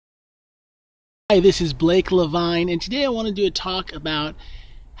Hi, this is Blake Levine, and today I want to do a talk about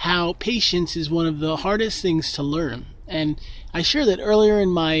how patience is one of the hardest things to learn. And I share that earlier in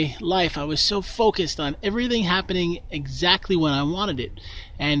my life, I was so focused on everything happening exactly when I wanted it.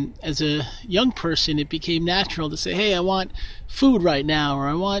 And as a young person, it became natural to say, hey, I want food right now, or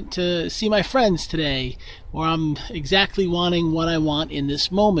I want to see my friends today, or I'm exactly wanting what I want in this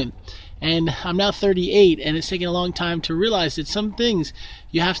moment. And I'm now 38, and it's taken a long time to realize that some things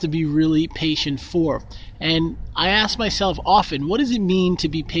you have to be really patient for. And I ask myself often, what does it mean to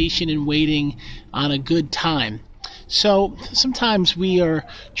be patient and waiting on a good time? So sometimes we are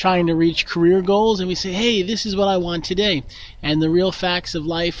trying to reach career goals and we say, hey, this is what I want today. And the real facts of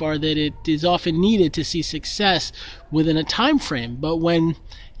life are that it is often needed to see success within a time frame. But when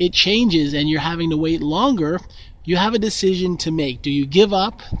it changes and you're having to wait longer, you have a decision to make. Do you give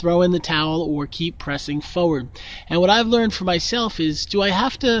up, throw in the towel, or keep pressing forward? And what I've learned for myself is, do I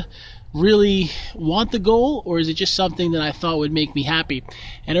have to really want the goal, or is it just something that I thought would make me happy?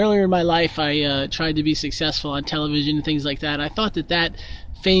 And earlier in my life, I tried to be successful on television and things like that. I thought that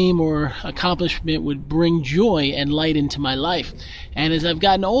fame or accomplishment would bring joy and light into my life. And as I've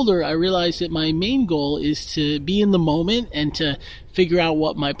gotten older, I realized that my main goal is to be in the moment and to figure out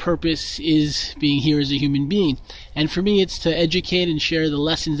what my purpose is being here as a human being. And for me, it's to educate and share the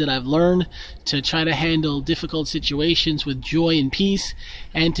lessons that I've learned, to try to handle difficult situations with joy and peace,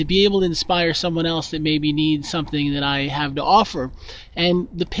 and to be able to inspire someone else that maybe needs something that I have to offer. And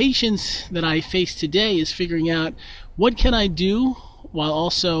the patience that I face today is figuring out, what can I do while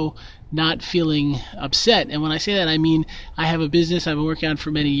also not feeling upset? And when I say that, I mean I have a business I've been working on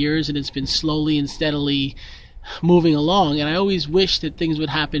for many years, and it's been slowly and steadily moving along, and I always wish that things would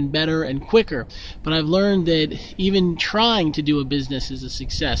happen better and quicker. But I've learned that even trying to do a business is a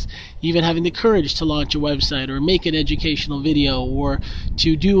success. Even having the courage to launch a website or make an educational video or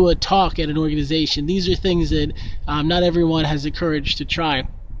to do a talk at an organization, these are things that not everyone has the courage to try.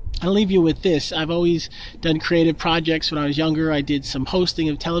 I'll leave you with this. I've always done creative projects when I was younger. I did some hosting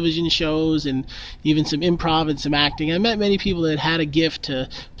of television shows and even some improv and some acting. I met many people that had a gift to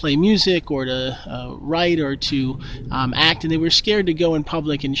play music or to write or to act, and they were scared to go in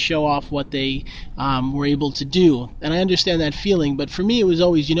public and show off what they were able to do. And I understand that feeling, but for me it was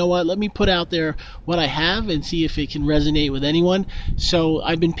always, you know what, let me put out there what I have and see if it can resonate with anyone. So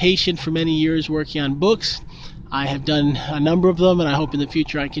I've been patient for many years working on books. I have done a number of them, and I hope in the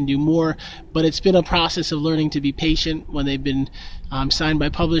future I can do more. But it's been a process of learning to be patient. When they've been signed by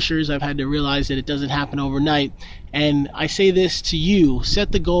publishers, I've had to realize that it doesn't happen overnight. And I say this to you: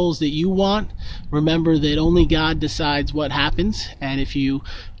 set the goals that you want. Remember that only God decides what happens. And if you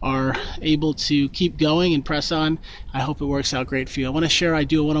are able to keep going and press on, I hope it works out great for you. I want to share, I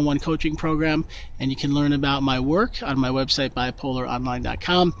do a one-on-one coaching program, and you can learn about my work on my website,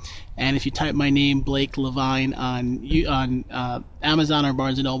 bipolaronline.com. And if you type my name, Blake Levine, on Amazon or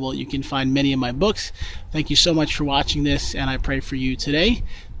Barnes & Noble, you can find many of my books. Thank you so much for watching this, and I pray for you today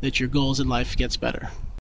that your goals in life gets better.